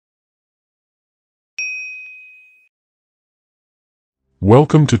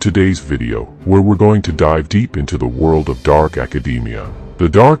Welcome to today's video, where we're going to dive deep into the world of dark academia. The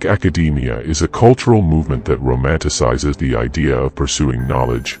dark academia is a cultural movement that romanticizes the idea of pursuing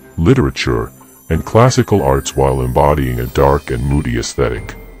knowledge, literature, and classical arts while embodying a dark and moody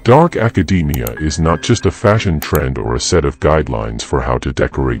aesthetic. Dark academia is not just a fashion trend or a set of guidelines for how to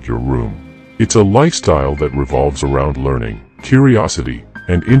decorate your room. It's a lifestyle that revolves around learning, curiosity,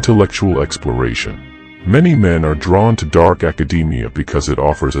 and intellectual exploration. Many men are drawn to dark academia because it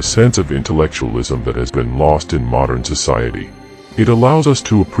offers a sense of intellectualism that has been lost in modern society. It allows us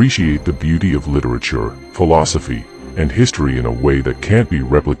to appreciate the beauty of literature, philosophy, and history in a way that can't be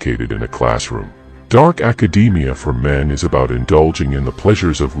replicated in a classroom. Dark academia for men is about indulging in the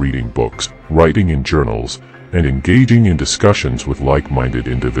pleasures of reading books, writing in journals, and engaging in discussions with like-minded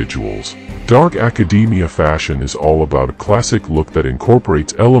individuals. Dark academia fashion is all about a classic look that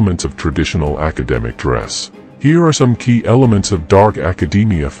incorporates elements of traditional academic dress. Here are some key elements of dark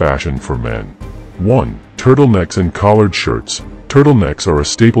academia fashion for men. 1. Turtlenecks and collared shirts. Turtlenecks are a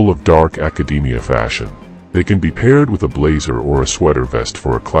staple of dark academia fashion. They can be paired with a blazer or a sweater vest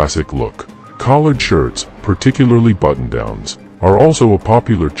for a classic look. Collared shirts, particularly button-downs, are also a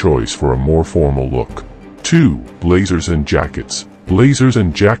popular choice for a more formal look. 2. Blazers and jackets. Blazers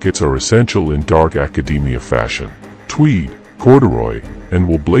and jackets are essential in dark academia fashion. Tweed, corduroy, and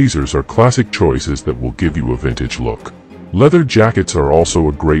wool blazers are classic choices that will give you a vintage look. Leather jackets are also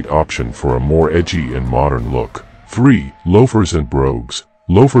a great option for a more edgy and modern look. 3. Loafers and brogues.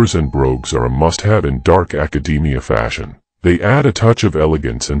 Loafers and brogues are a must-have in dark academia fashion. They add a touch of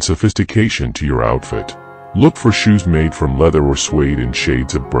elegance and sophistication to your outfit. Look for shoes made from leather or suede in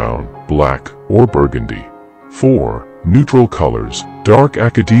shades of brown, black, or burgundy. 4. Neutral colors. Dark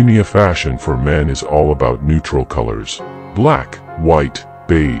academia fashion for men is all about neutral colors. Black, white,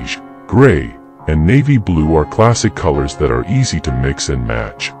 beige, gray, and navy blue are classic colors that are easy to mix and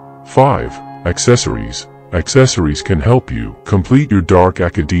match. 5. Accessories. Accessories can help you complete your dark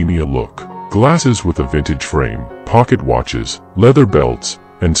academia look. Glasses with a vintage frame, pocket watches, leather belts,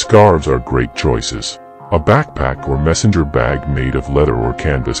 and scarves are great choices. A backpack or messenger bag made of leather or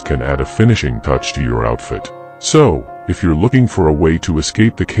canvas can add a finishing touch to your outfit. So, if you're looking for a way to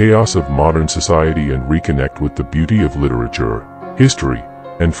escape the chaos of modern society and reconnect with the beauty of literature, history,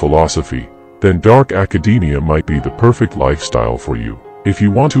 and philosophy, then dark academia might be the perfect lifestyle for you. If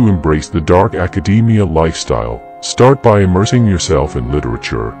you want to embrace the dark academia lifestyle, start by immersing yourself in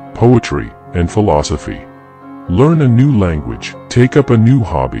literature, poetry, and philosophy. Learn a new language, take up a new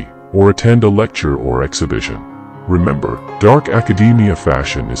hobby, or attend a lecture or exhibition. Remember, dark academia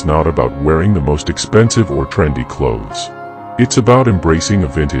fashion is not about wearing the most expensive or trendy clothes. It's about embracing a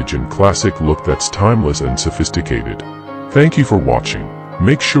vintage and classic look that's timeless and sophisticated. Thank you for watching.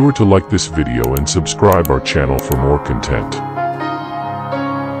 Make sure to like this video and subscribe our channel for more content.